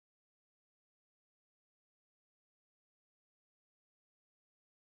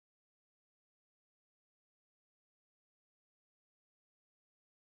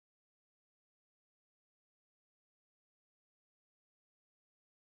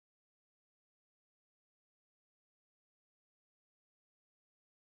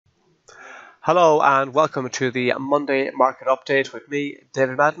Hello and welcome to the Monday market update with me,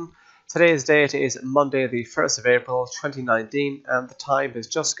 David Madden. Today's date is Monday the 1st of April 2019 and the time has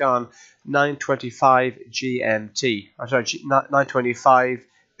just gone 9:25 GMT, or sorry, 9:25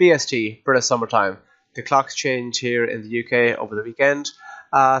 BST, British Summer Time. The clocks changed here in the UK over the weekend.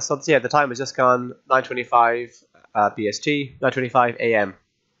 The time has just gone 9:25 BST, 9:25 AM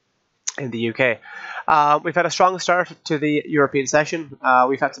in the UK. We've had a strong start to the European session.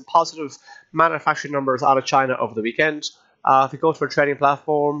 We've had some positive manufacturing numbers out of China over the weekend. If we go to our trading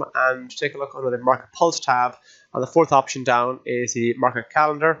platform and take a look under the Market Pulse tab, the fourth option down is the market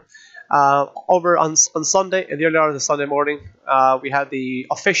calendar. Over on Sunday, in the early hours of Sunday morning, we had the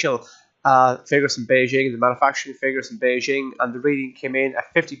official figures from Beijing, the manufacturing figures in Beijing, and the reading came in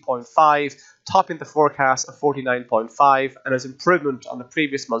at 50.5, topping the forecast of 49.5, and as improvement on the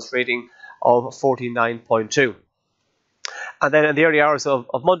previous month's reading of 49.2. And then in the early hours of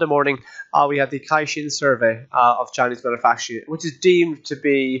Monday morning, we had the Caixin survey of Chinese manufacturing, which is deemed to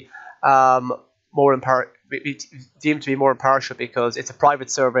be more impartial because it's a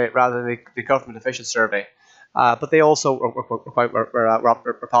private survey rather than the government official survey. But they also were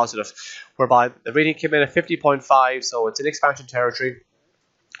positive, whereby the reading came in at 50.5, so it's an expansion territory,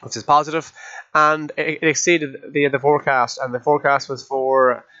 which is positive, and it exceeded the forecast, and the forecast was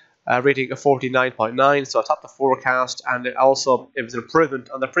for a reading of 49.9, so it topped the forecast, and it was an improvement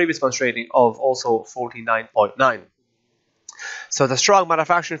on the previous month's rating of also 49.9. So the strong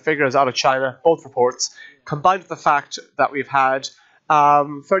manufacturing figures out of China, both reports, combined with the fact that we've had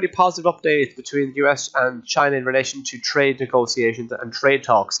fairly positive updates between the US and China in relation to trade negotiations and trade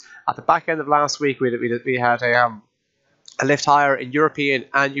talks. At the back end of last week, we had a lift higher in European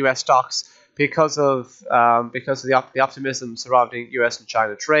and US stocks because of the optimism surrounding US and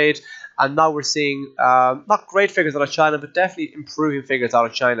China trade, and now we're seeing not great figures out of China, but definitely improving figures out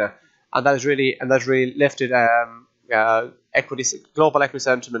of China, and that's really lifted global equity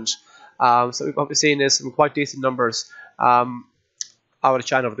sentiment. So what we've seen is some quite decent numbers out of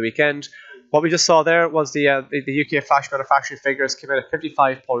China over the weekend. What we just saw there was the UK flash manufacturing figures came in at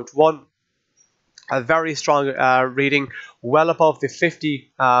 55.1, a very strong reading, well above the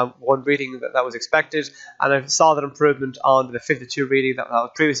 51 reading that was expected, and I saw that improvement on the 52 reading that was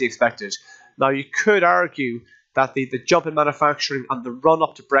previously expected. Now you could argue that the jump in manufacturing and the run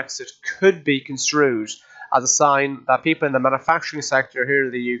up to Brexit could be construed as a sign that people in the manufacturing sector here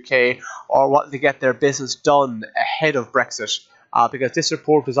in the UK are wanting to get their business done ahead of Brexit. Because this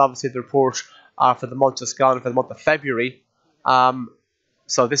report was obviously the report for the month just gone, for the month of February.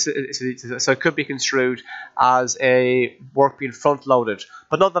 So it could be construed as a work being front-loaded.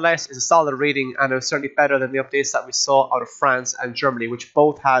 But nonetheless, it's a solid reading, and it was certainly better than the updates that we saw out of France and Germany, which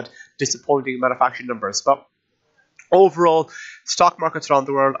both had disappointing manufacturing numbers. But overall, stock markets around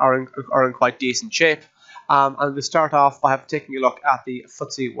the world are in quite decent shape. And we'll start off by taking a look at the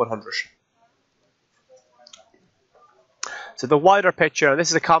FTSE 100. So the wider picture, and this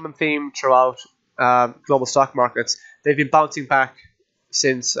is a common theme throughout global stock markets, they've been bouncing back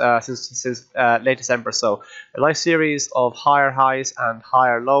since late December. So a nice series of higher highs and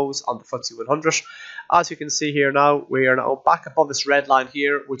higher lows on the FTSE 100. As you can see here now, we are now back above this red line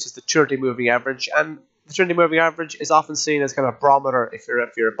here, which is the 200-day moving average. And the 200-day moving average is often seen as kind of a barometer. If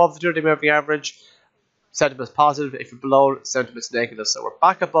you're above the 200-day moving average, sentiment is positive. If you're below, sentiment is negative. So we're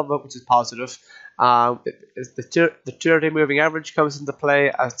back above it, which is positive. The 200-day moving average comes into play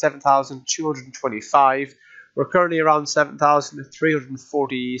at 7,225. We're currently around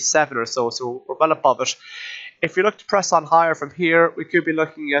 7,347 or so we're well above it. If you look to press on higher from here, we could be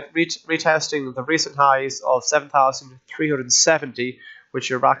looking at retesting the recent highs of 7,370,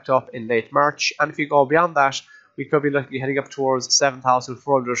 which are racked up in late March. And if you go beyond that, we could be heading up towards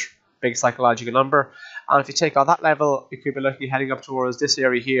 7,400, big psychological number. And if you take on that level, we could be heading up towards this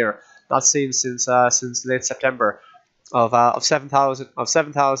area here, not seen since late September, of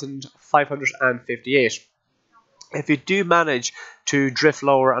 7,558. If you do manage to drift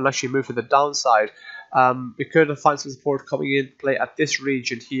lower and actually move to the downside, we could find some support coming in play at this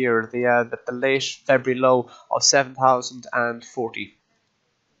region here, the late February low of 7,040.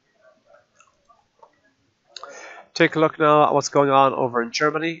 Take a look now at what's going on over in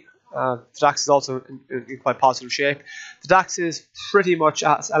Germany. The DAX is also in quite positive shape. The DAX is pretty much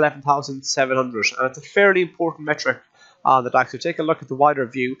at 11,700, and it's a fairly important metric on the DAX. So take a look at the wider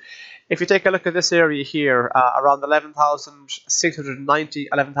view. If you take a look at this area here, around 11,690,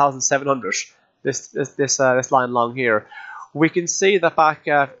 11,700, this line along here, we can see that back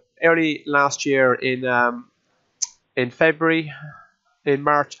early last year in February, in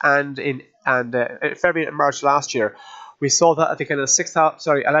March, and in February and March last year, We saw that at the kind of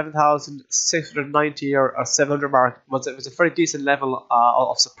 11,690 or 700 mark was a very decent level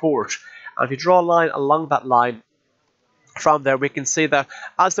of support. And if you draw a line along that line, from there we can see that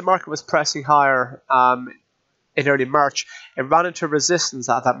as the market was pressing higher in early March, it ran into resistance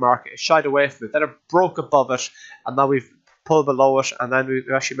at that market. It shied away from it. Then it broke above it, and now we've pulled below it, and then we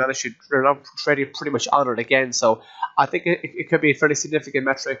actually managed to trade pretty much on it again. So I think it could be a fairly significant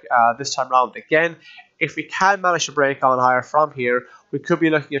metric this time round. Again, if we can manage to break on higher from here, we could be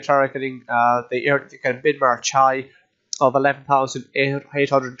looking at targeting the kind of mid-March high of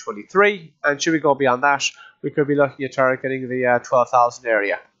 11,823, and should we go beyond that, we could be looking at targeting the 12,000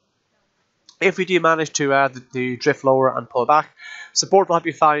 area. If we do manage to drift lower and pull back, support might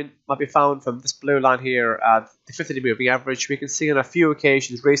be found from this blue line here at the 50-day moving average. We can see on a few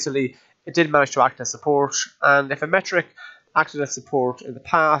occasions recently it did manage to act as support, and if a metric acted as support in the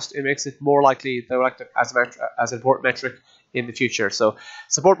past, it makes it more likely they'll act as an important metric in the future. So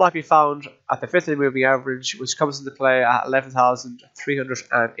support might be found at the 50-day moving average, which comes into play at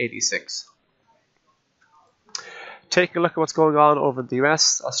 11,386. Taking a look at what's going on over in the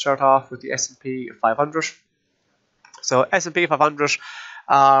US, I'll start off with the S&P 500. So S&P 500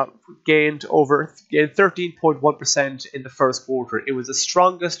 gained 13.1% in the first quarter. It was the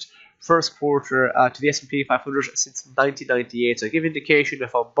strongest first quarter to the S&P 500 since 1998. So I give indication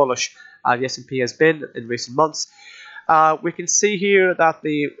of how bullish the S&P has been in recent months. We can see here that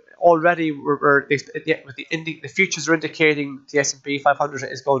the futures are indicating the S&P 500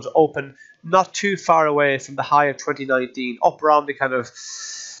 is going to open not too far away from the high of 2019, up around the kind of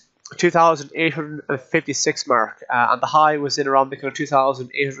 2,856 mark, and the high was in around the kind of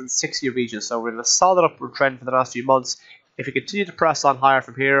 2,860 region. So we're in a solid upward trend for the last few months. If we continue to press on higher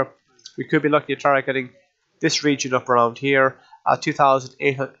from here, we could be looking at targeting this region up around here at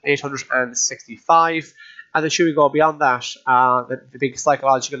 2,865. And then should we go beyond that, the big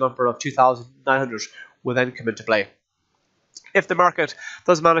psychological number of 2,900 will then come into play. If the market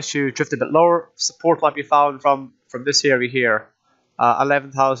does manage to drift a bit lower, support might be found from this area here,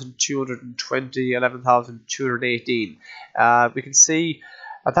 11,220, 11,218. We can see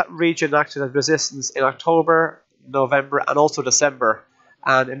that region acted as resistance in October, November, and also December.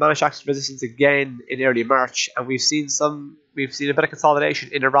 And it managed to act as resistance again in early March, and we've seen a bit of consolidation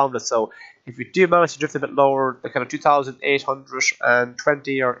in around it. So if we do manage to drift a bit lower, the kind of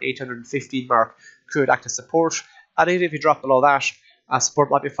 2,820 or 815 mark could act as support. And even if you drop below that,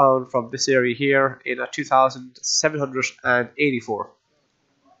 support might be found from this area here in 2,784.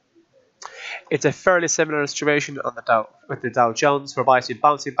 It's a fairly similar situation on with the Dow Jones, whereby it's been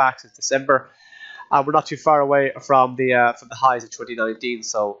bouncing back since December. We're not too far away from the highs of 2019,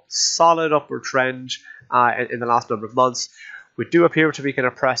 so solid upward trend in the last number of months. We do appear to be kind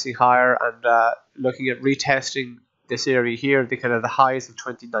of pressing higher and looking at retesting this area here, the kind of the highs of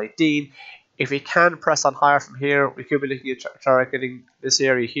 2019. If we can press on higher from here, we could be looking at targeting this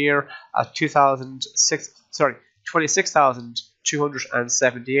area here at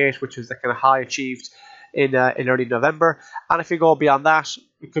 26,278, which was the kind of high achieved in early November. And if we go beyond that,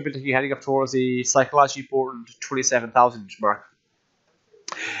 we could be looking heading up towards the psychologically important 27,000 mark.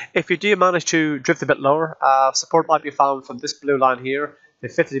 If you do manage to drift a bit lower, support might be found from this blue line here, the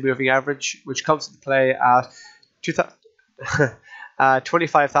 50-day moving average, which comes into play at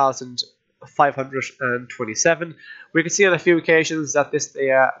 25,527. We can see on a few occasions that the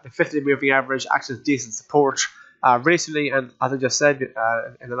 50-day moving average acts as decent support. Recently, and as I just said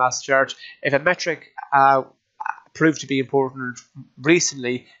in the last chart, if a metric proved to be important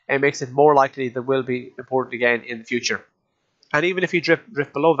recently, it makes it more likely that will be important again in the future. And even if you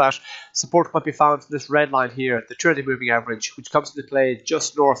drift below that, support might be found from this red line here, the 200-day moving average, which comes into play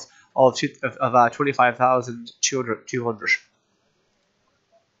just north of 25,200.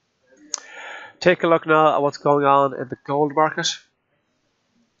 Take a look now at what's going on in the gold market.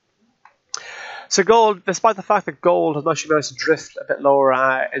 So gold, despite the fact that gold has actually managed to drift a bit lower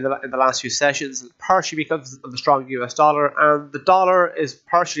in the last few sessions, partially because of the strong US dollar, and the dollar is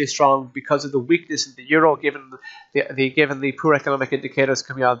partially strong because of the weakness in the euro, given the poor economic indicators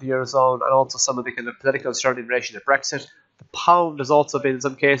coming out of the eurozone, and also some of the kind of political uncertainty in relation to Brexit. The pound has also been in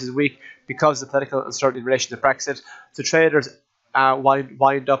some cases weak because of the political uncertainty in relation to Brexit. So traders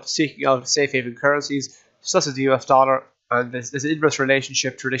wind up seeking out safe haven currencies such as the US dollar. And there's an inverse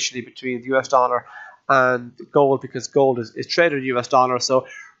relationship traditionally between the US dollar and gold, because gold is traded in US dollar. So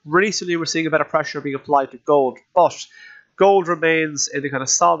recently we're seeing a bit of pressure being applied to gold, but gold remains in the kind of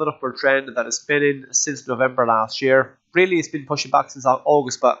solid upward trend that it's been in since November last year. Really, it's been pushing back since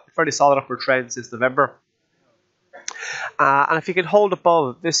August, but fairly solid upward trend since November. And if you can hold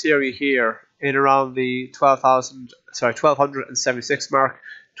above this area here in around the 1276 mark,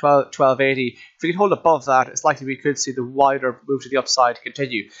 1280, if we can hold above that, it's likely we could see the wider move to the upside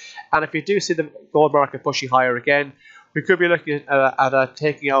continue. And if you do see the gold market pushing higher again, we could be looking at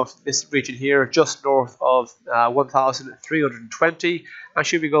taking out this region here just north of 1,320. And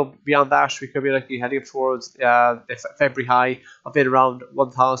should we go beyond that, we could be looking heading up towards the February high of in around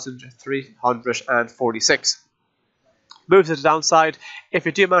 1,346. Moves to the downside, if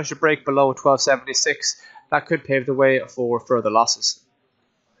you do manage to break below 1276, that could pave the way for further losses.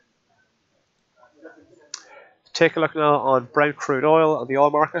 Take a look now on Brent crude oil and the oil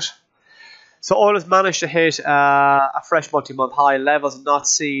market. So oil has managed to hit a fresh multi-month high, levels not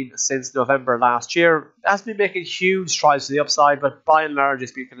seen since November last year. It hasn't been making huge strides to the upside, but by and large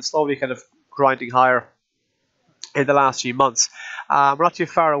it's been slowly grinding higher in the last few months. We're not too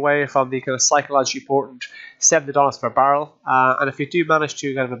far away from the psychologically important $70 per barrel, and if you do manage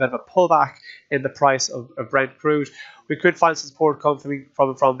to a bit of a pullback in the price of Brent crude, we could find some support coming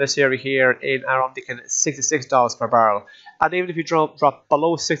from this area here in around the $66 per barrel. And even if you drop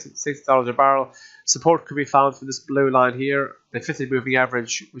below $66 a barrel, support could be found from this blue line here, the 50 moving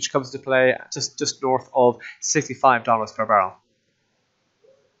average, which comes to play just north of $65 per barrel.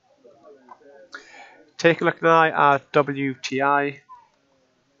 Take a look now at WTI.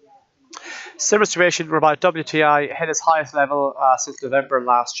 Similar situation whereby WTI hit its highest level since November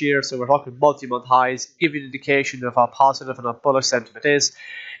last year, so we're talking multi-month highs, giving an indication of how positive and how bullish sentiment is.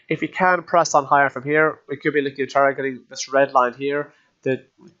 If we can press on higher from here, we could be looking at targeting this red line here, the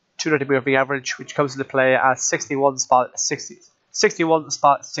 200 moving average, which comes into play at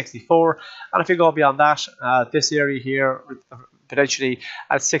 61.64, and if we go beyond that, this area here potentially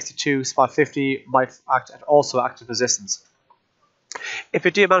at 62.50 might also act as resistance. If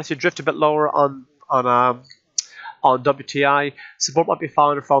it do manage to drift a bit lower on WTI, support might be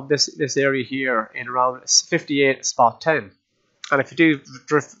found from this area here in around 58.10. And if you do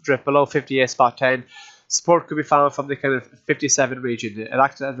drift below 58.10, support could be found from the 57 region. It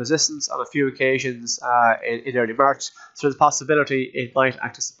acted as resistance on a few occasions in early March, so there's a possibility it might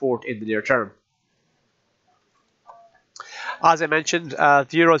act as support in the near term. As I mentioned,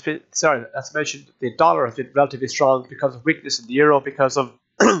 the dollar has been relatively strong because of weakness in the euro, because of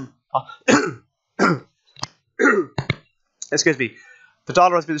excuse me. The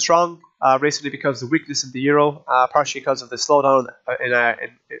dollar has been strong recently because of the weakness in the euro, partially because of the slowdown in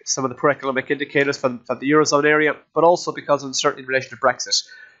some of the pro-economic indicators from the eurozone area, but also because of uncertainty in relation to Brexit.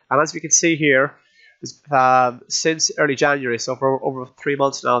 And as we can see here, since early January, so for over 3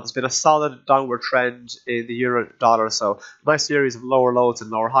 months now, there's been a solid downward trend in the euro dollar. So a nice series of lower lows and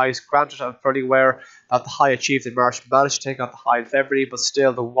lower highs. Granted, I'm fairly aware that the high achieved in March managed to take out the high in February, but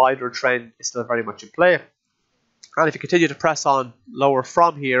still the wider trend is still very much in play. And if you continue to press on lower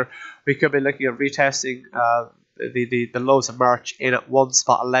from here, we could be looking at retesting the lows of March in at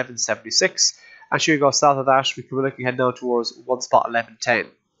 1.1176. And should we go south of that, we could be looking ahead now towards 1.1110.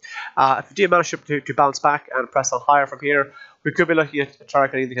 If we do manage to bounce back and press on higher from here, we could be looking at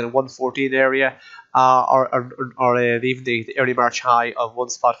targeting the 114 area, or even the early March high of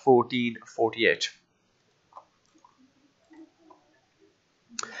 1.1448.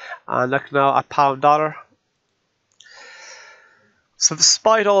 And look now at pound dollar. So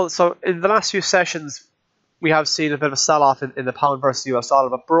despite all, so in the last few sessions, we have seen a bit of a sell-off in the pound versus US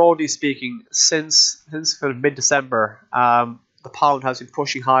dollar, but broadly speaking, since mid-December, the pound has been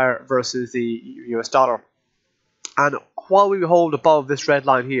pushing higher versus the US dollar. And while we hold above this red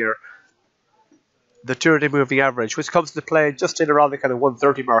line here, the 200-day moving average, which comes into play just in around the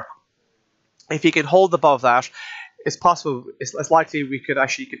 130 mark, if you can hold above that, it's possible, it's likely we could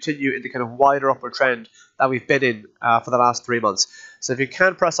actually continue in the wider upward trend that we've been in for the last 3 months. So if you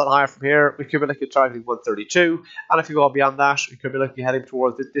can press on higher from here, we could be looking at targeting 132, and if you go beyond that, we could be looking heading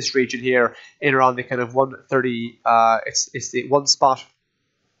towards this region here in around the 130. It's the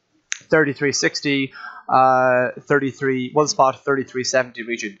 1.3360, 1.3370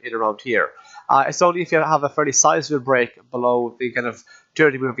 region in around here. It's only if you have a fairly sizable break below the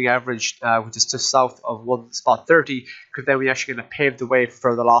 200 moving average, which is just south of 1.30, because then we actually going to pave the way for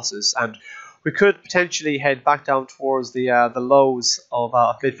further losses, and we could potentially head back down towards the lows of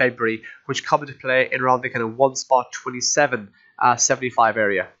mid-February, which come into play in around the 1.2775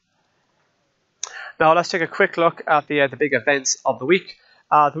 area. Now let's take a quick look at the big events of the week.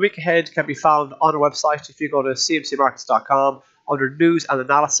 The week ahead can be found on our website. If you go to cmcmarkets.com, under news and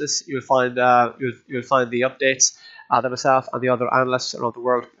analysis, you'll find the updates that myself and the other analysts around the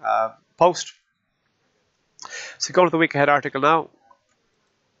world post. So go to the week ahead article now.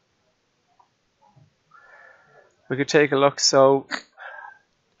 we could take a look. So,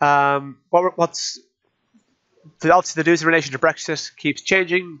 what's obviously the news in relation to Brexit keeps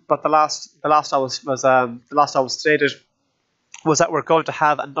changing, but the last I was stated was that we're going to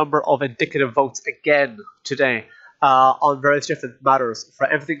have a number of indicative votes again today on various different matters, for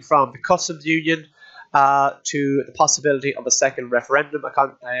everything from the customs union to the possibility of a second referendum,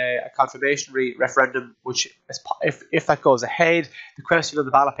 a confirmatory referendum, which is, if that goes ahead, the question on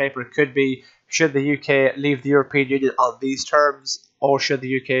the ballot paper could be, should the UK leave the European Union on these terms, or should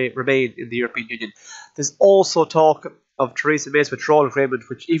the UK remain in the European Union? There's also talk of Theresa May's withdrawal agreement,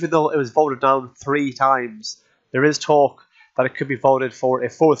 which, even though it was voted down 3 times, there is talk that it could be voted for a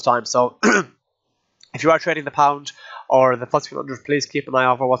 4th time. So if you are trading the pound or the FTSE 100, please keep an eye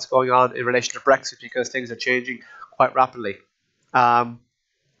out for what's going on in relation to Brexit, because things are changing quite rapidly.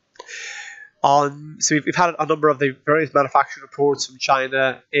 So we've had a number of the various manufacturing reports from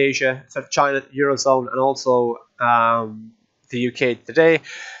China, Asia, China, Eurozone, and also the UK today.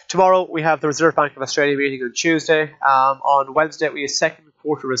 Tomorrow we have the Reserve Bank of Australia meeting on Tuesday. On Wednesday we have second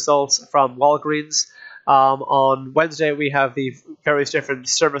quarter results from Walgreens. On Wednesday we have the various different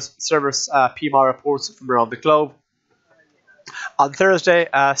service PMI reports from around the globe. On Thursday,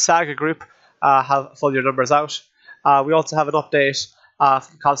 Saga Group have full year numbers out. We also have an update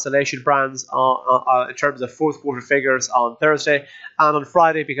from Constellation Brands in terms of 4th quarter figures on Thursday. And on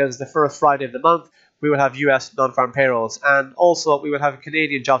Friday, because it's the first Friday of the month, we will have US non-farm payrolls. And also we will have a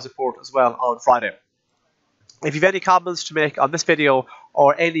Canadian jobs report as well on Friday. If you have any comments to make on this video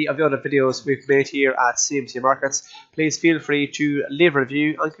or any of the other videos we've made here at CMC Markets, please feel free to leave a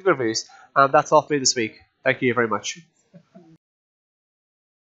review on Google Reviews. And that's all for me this week. Thank you very much.